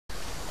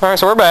Alright,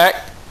 so we're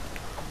back.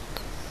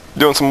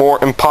 Doing some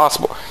more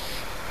impossible.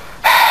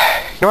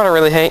 You know what I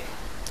really hate?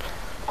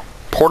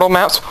 Portal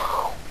maps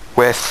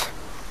with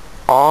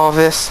all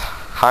this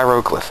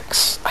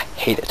hieroglyphics. I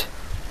hate it.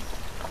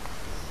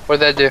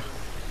 What'd that do?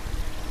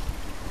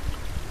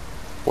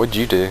 What'd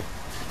you do?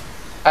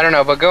 I don't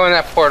know, but go in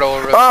that portal.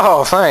 Really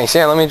Oh, thanks.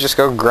 Yeah, let me just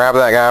go grab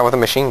that guy with a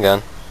machine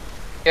gun.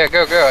 Yeah,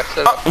 go. I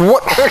said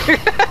What?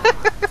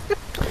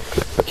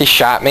 He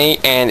shot me,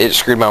 and it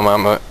screwed my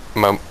momentum.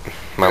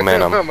 My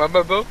momentum.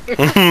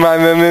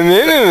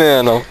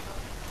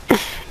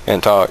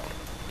 Can't talk.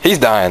 He's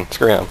dying.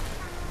 Screw him.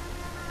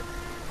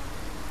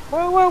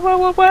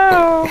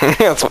 Whoa.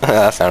 That's what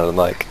that sounded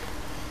like.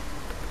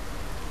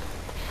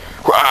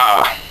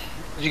 Wah!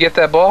 Did you get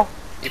that ball?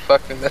 You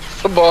fucking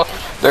missed the ball.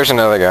 There's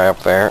another guy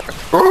up there.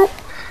 Ooh.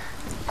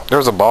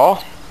 There's a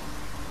ball?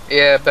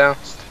 Yeah, it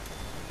bounced.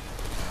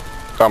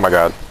 Oh my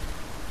god.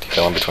 He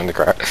fell in between the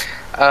cracks.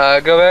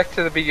 Go back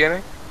to the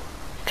beginning.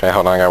 Okay,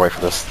 hold on, I gotta wait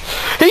for this.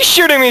 He's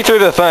shooting me through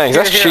the things.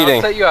 That's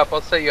cheating.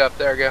 I'll set you up.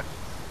 There we go.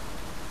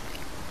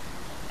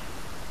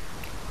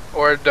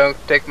 Or don't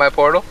take my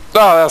portal.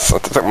 Oh, I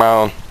took my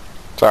own.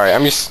 Sorry,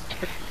 I'm just...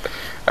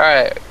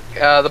 Alright,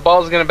 the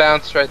ball's gonna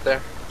bounce right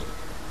there.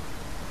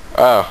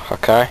 Oh,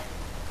 okay.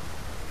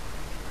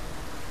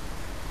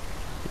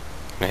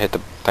 I'm gonna hit the...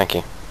 Thank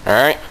you.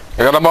 Alright, I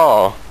got a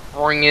ball.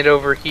 Bring it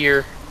over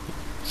here.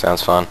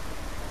 Sounds fun.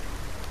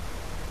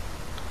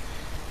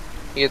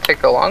 You gonna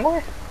take the long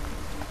way?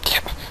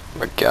 Yep. Oh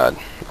my god,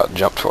 about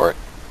jumped for it.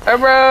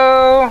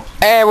 Arrow!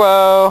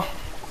 Arrow!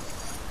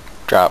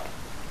 Drop.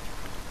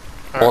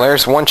 All Well, right.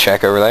 there's one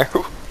check over there.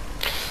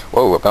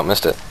 Whoa, about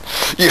missed it.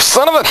 You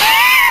son of a...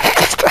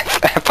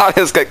 I thought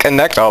it was gonna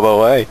connect all the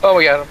way. Oh,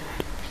 we got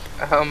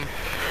him.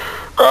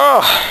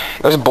 Oh,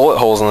 there's bullet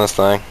holes in this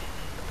thing.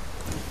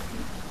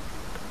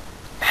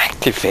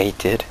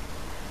 Activated.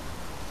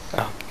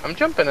 Oh. I'm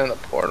jumping in the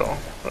portal.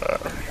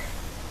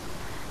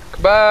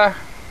 Goodbye.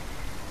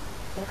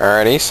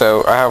 Alrighty,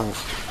 so I have...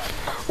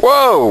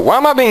 Whoa! Why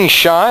am I being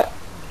shot?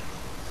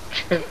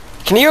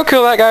 Can you go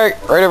kill that guy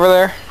right over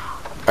there?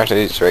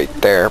 Actually, he's right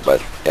there,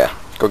 but yeah,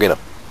 go get him.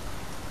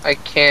 I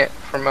can't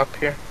from up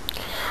here.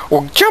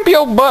 Well, jump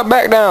your butt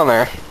back down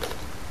there.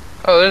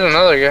 Oh, there's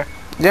another guy.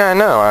 Yeah, I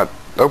know. I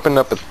opened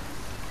up the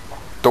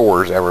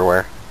doors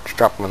everywhere. Just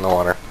drop them in the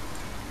water.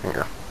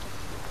 Here.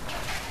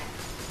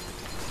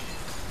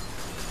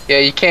 Yeah,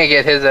 you can't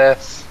get his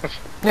ass.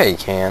 Yeah, you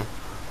can.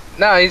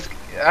 No, I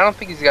don't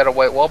think he's got a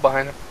white wall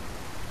behind him.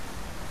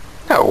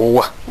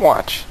 No,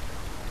 watch.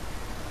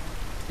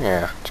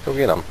 Yeah, let's go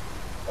get him.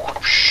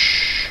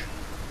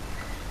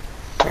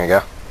 There you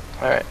go.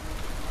 Alright.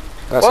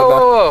 That's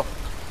Whoa.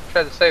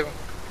 Tried to save him.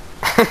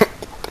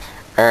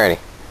 Alrighty.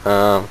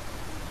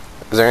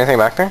 Is there anything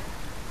back there?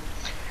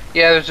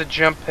 Yeah, there's a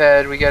jump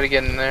pad. We gotta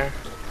get in there.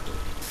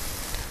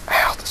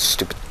 Ow, this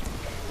stupid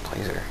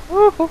laser.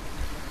 Woohoo.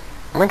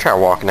 I'm gonna try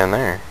walking in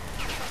there.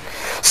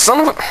 Son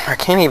of a... I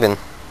can't even...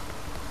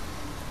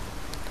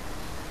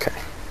 Okay.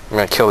 I'm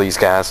gonna kill these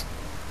guys.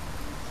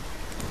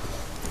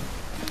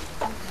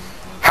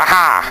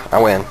 Haha! I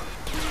win.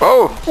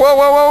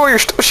 Whoa! You're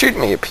still shooting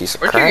me, you piece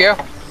of crap. Where'd you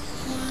go?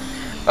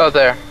 Oh,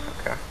 there.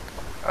 Okay.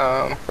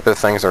 The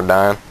things are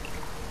dying.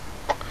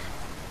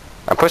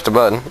 I pushed a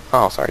button.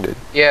 Oh, sorry, dude.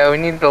 Yeah, we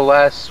need the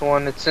last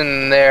one. It's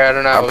in there. I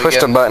don't know. I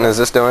pushed a button. Is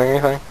this doing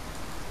anything?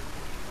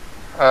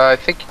 I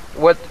think...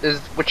 What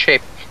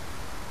shape?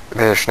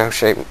 There's no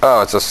shape.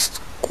 Oh, it's a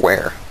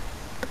square.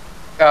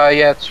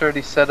 Yeah, it's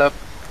already set up.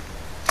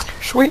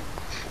 Sweet.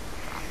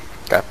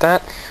 Got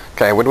that.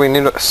 Okay, what do we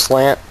need? A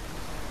slant?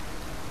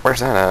 Where's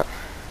that at?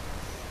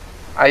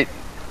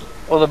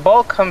 Well, the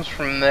ball comes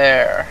from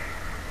there.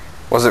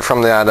 Was it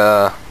from that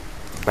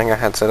thing I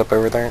had set up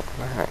over there?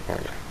 Alright, here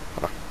we go.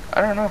 I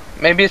don't know.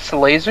 Maybe it's the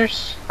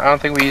lasers? I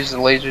don't think we used the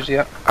lasers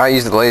yet. I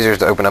used the lasers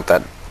to open up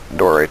that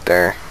door right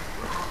there.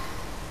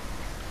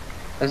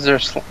 Is there...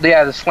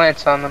 Yeah, the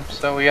slants on them,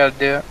 so we gotta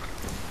do it.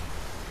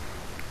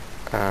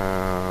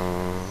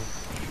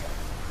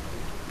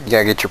 You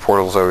gotta get your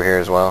portals over here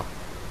as well.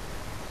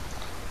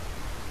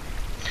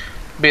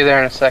 Be there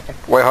in a second.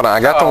 Wait, hold on. I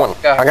got the one.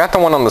 God. I got the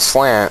one on the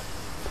slant.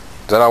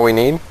 Is that all we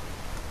need?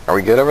 Are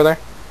we good over there?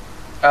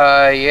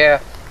 Yeah.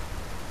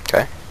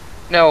 Okay.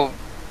 No,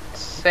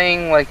 it's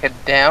saying like a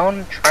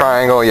down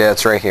Triangle. Yeah,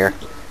 it's right here.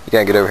 You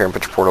gotta get over here and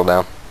put your portal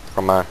down.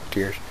 From mine to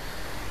yours.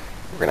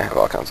 We're gonna have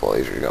all kinds of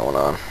lasers going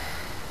on.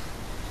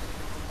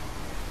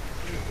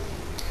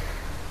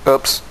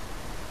 Oops.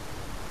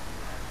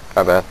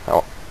 My bad.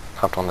 I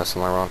hopped on this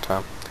in the wrong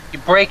time. You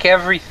break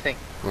everything.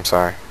 I'm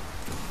sorry.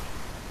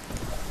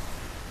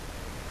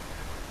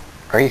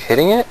 Are you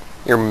hitting it?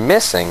 You're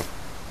missing.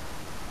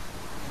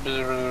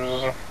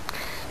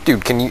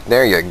 Dude, can you...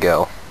 There you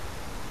go.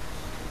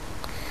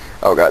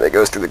 Oh god, it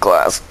goes through the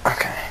glass.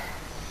 Okay.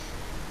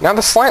 Now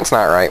the slant's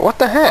not right. What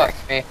the heck?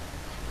 Fuck me.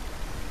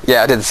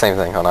 Yeah, I did the same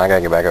thing. Hold on, I gotta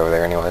get back over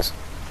there anyways.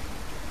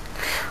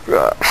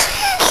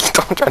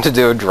 I'm trying to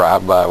do a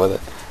drive-by with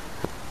it.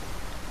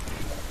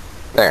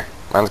 There.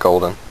 Mine's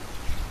golden.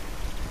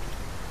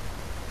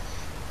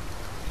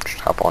 Just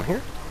hop on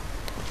here.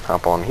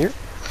 Hop on here.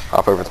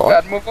 Hop over the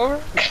ladder. Gotta move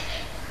over.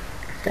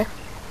 Okay.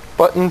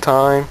 Button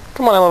time.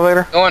 Come on,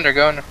 elevator. Go under,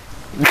 go under.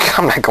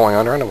 I'm not going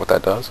under. I know what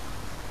that does.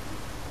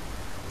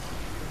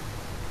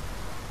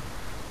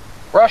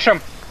 Rush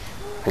him.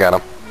 I got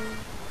him.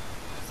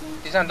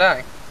 He's not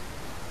dying.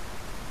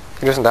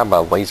 He doesn't die by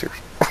lasers.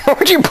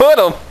 Where'd you put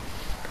him?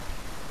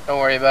 Don't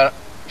worry about it.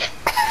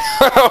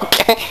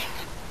 Okay.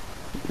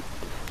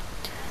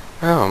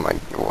 Oh my.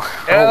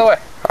 Get out of the way.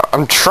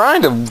 I'm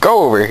trying to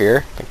go over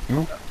here.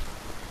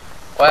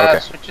 Wow, Okay.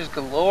 switches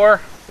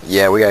galore.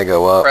 Yeah, we gotta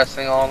go up.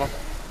 Pressing all of them.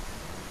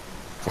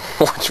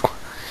 Which one?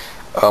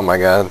 Oh my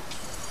god.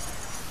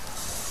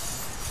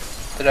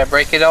 Did I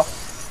break it all?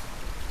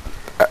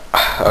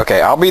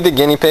 Okay, I'll be the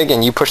guinea pig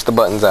and you push the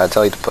buttons that I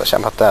tell you to push. How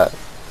about that?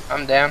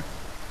 I'm down.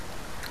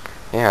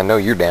 Yeah, I know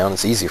you're down.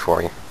 It's easy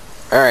for you.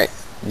 Alright.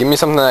 Give me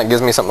something that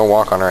gives me something to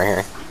walk on right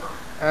here.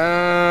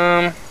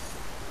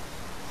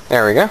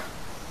 There we go.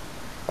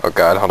 Oh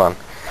god, hold on.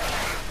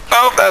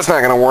 Oh, that's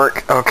not gonna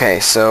work. Okay,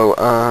 so,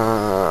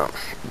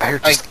 they're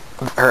just,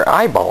 they're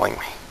eyeballing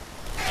me.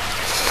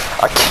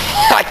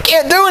 I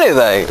can't do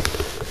anything!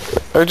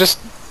 They're just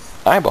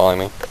eyeballing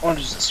me. What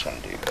does this one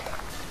do?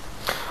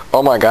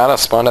 Oh my god, I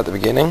spawned at the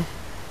beginning.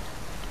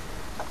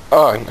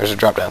 Oh, there's a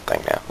drop down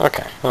thing now.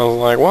 Okay. I was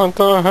like, what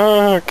the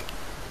heck?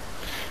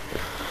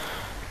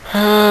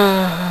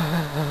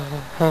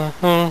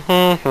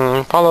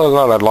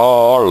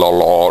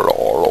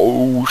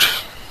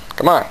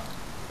 Come on.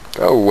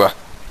 Go.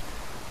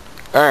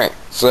 Alright,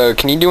 so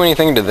can you do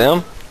anything to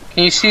them?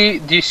 Can you see,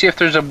 do you see if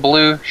there's a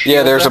blue shield?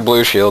 Yeah, there's there? a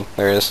blue shield.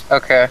 There is.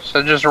 Okay,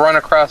 so just run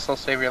across, they'll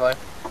save your life.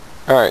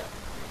 Alright.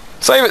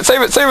 Save it,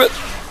 save it, save it!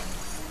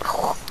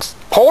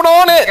 Hold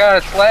on it! God,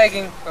 it's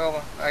lagging. Hold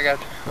on, I got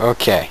you.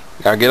 Okay,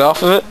 now get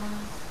off of it.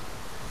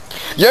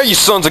 Yeah, you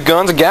sons of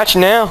guns, I got you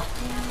now.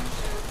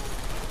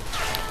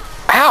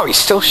 Ow, he's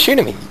still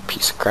shooting me, you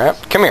piece of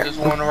crap. Come here. There's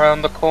one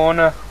around the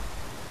corner.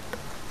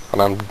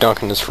 And I'm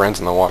dunking his friends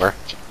in the water.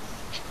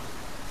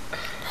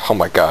 Oh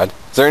my god.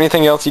 Is there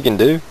anything else you can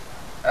do?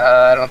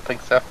 I don't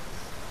think so.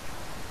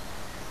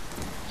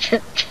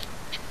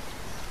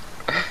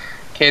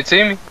 Can't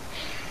see me.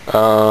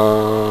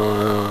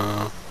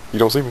 You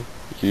don't see me.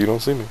 You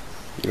don't see me.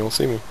 You don't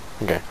see me.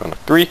 Okay, hold on.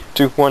 3,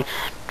 2, 1,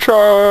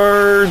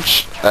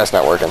 charge! That's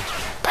not working.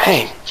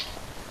 Dang.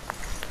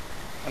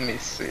 Let me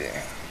see.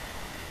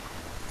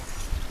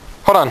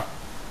 Hold on.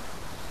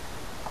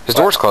 His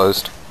door's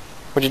closed.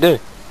 What'd you do?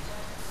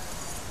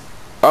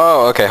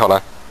 Oh, okay, hold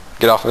on.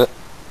 Get off of it.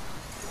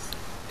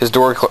 His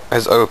door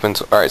has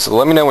opened. Alright, so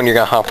let me know when you're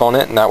gonna hop on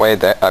it, and that way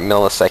that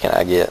millisecond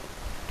I get.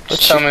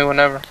 Just tell me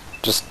whenever.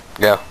 Just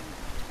go.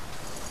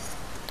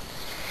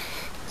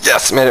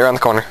 Yes, made it around the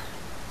corner.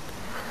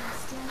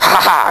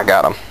 Haha, I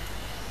got him.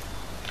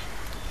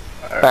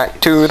 Right.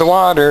 Back to the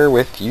water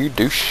with you,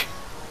 douche.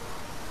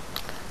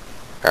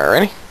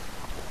 Alrighty.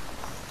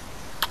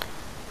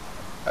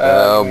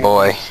 Oh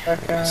boy.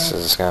 This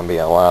is gonna be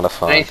a lot of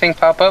fun. Anything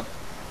pop up?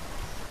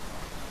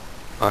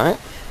 What?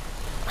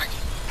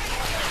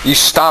 You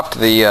stopped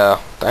the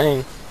thing.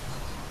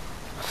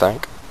 I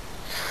think.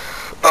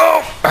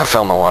 Oh! I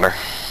fell in the water.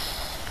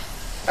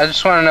 I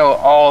just want to know what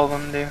all of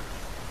them do.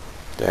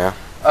 Yeah.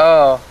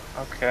 Oh,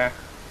 okay.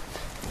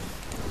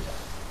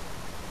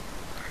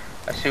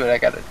 I see what I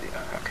gotta do.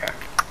 Okay.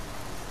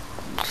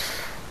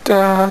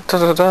 Da, da,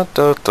 da, da,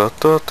 da, da,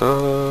 da,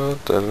 da,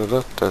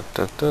 da, da,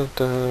 da, da,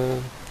 da.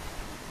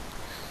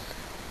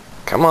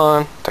 Come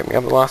on, take me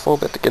up the last little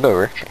bit to get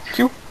over. Thank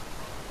you.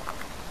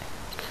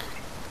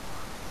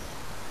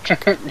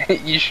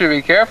 You should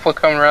be careful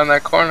coming around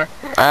that corner.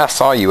 I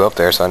saw you up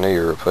there, so I knew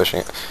you were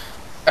pushing it.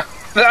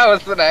 That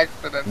was an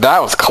accident.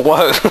 That was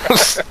close.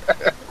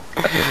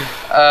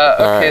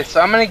 Okay, right. so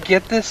I'm gonna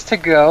get this to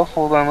go.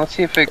 Hold on, let's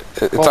see if it.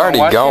 It's already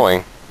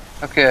going.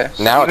 Okay.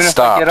 So Now even it if I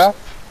stopped. get up,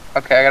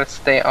 okay, I gotta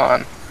stay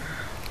on.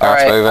 Now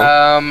it's moving.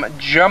 Alright,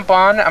 jump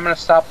on. I'm gonna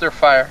stop their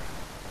fire.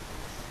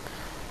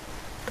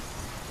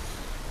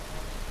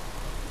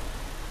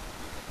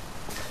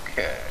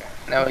 Okay.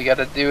 Now we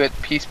gotta do it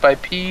piece by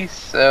piece.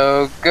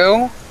 So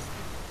go.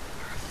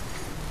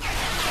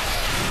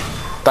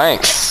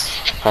 Thanks.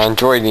 I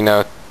enjoyed, you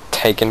know,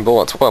 taking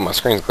bullets. Whoa, my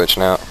screen's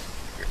glitching out.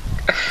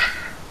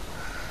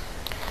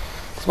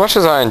 As much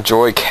as I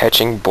enjoy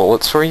catching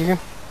bullets for you,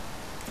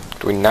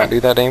 do we not do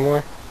that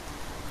anymore?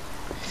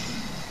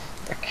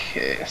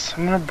 Okay, so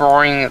I'm gonna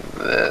bring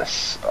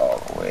this all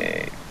the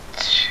way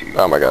to.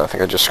 Oh my god, I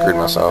think I just screwed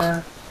myself.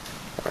 corner.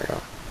 There we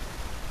go.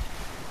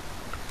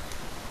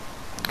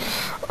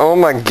 Oh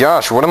my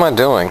gosh, what am I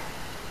doing?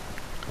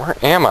 Where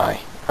am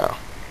I? Oh.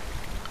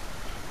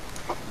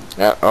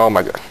 Yeah, oh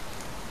my god.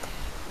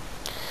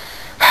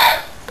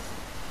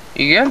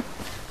 You good?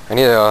 I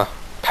need a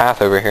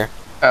path over here.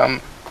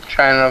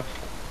 Trying to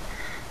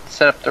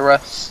set up the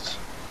rest.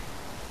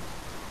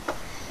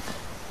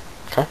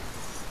 Okay.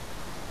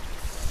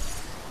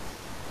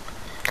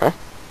 Okay.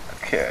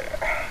 Okay.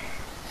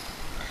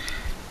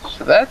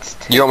 So that's.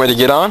 You want me to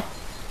get on?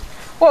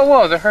 Whoa,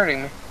 whoa! They're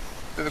hurting me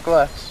through the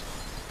glass.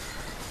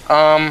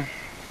 I'm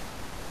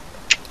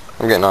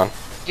getting on.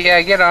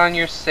 Yeah, get on.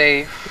 You're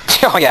safe.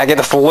 Oh yeah, I get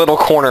this little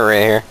corner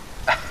right here.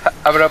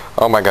 I'm gonna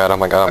Oh my god, oh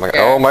my god, oh my Okay.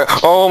 god,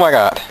 oh my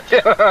god.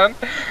 get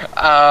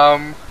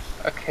on.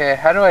 Okay.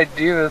 How do I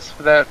do this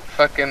without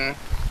fucking?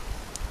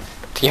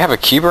 Do you have a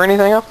cube or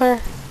anything up there?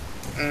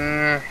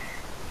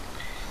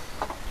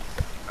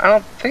 I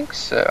don't think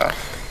so.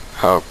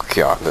 Oh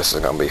god, this is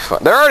gonna be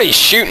fun. They're already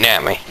shooting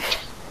at me.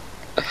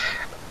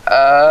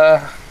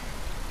 I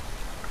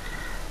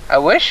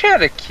wish I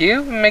had a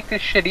cube and make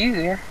this shit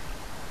easier.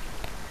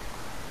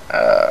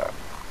 Wow,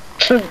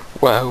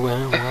 wow,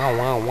 wow,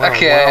 wow, wow,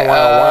 Okay,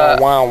 wow, wow,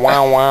 wow,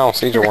 wow, wow,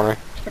 seizure warning.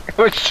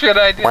 What should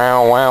I do?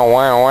 Wow, wow,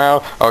 wow,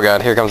 wow. Oh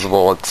god, here comes the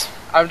bullets.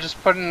 I'm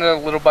just putting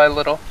it little by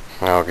little.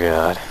 Oh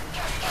god.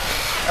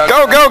 Okay.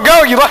 Go, go,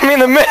 go! You left me in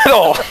the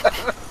middle!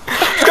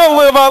 Let's go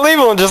little by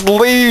little and just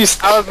leave.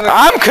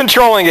 I'm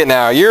controlling it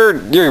now. You're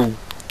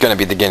gonna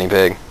be the guinea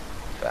pig.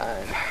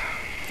 Fine.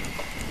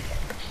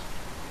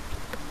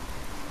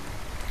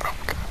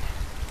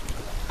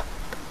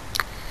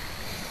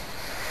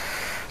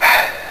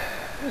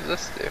 What does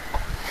this do?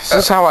 This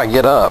is how I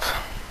get up.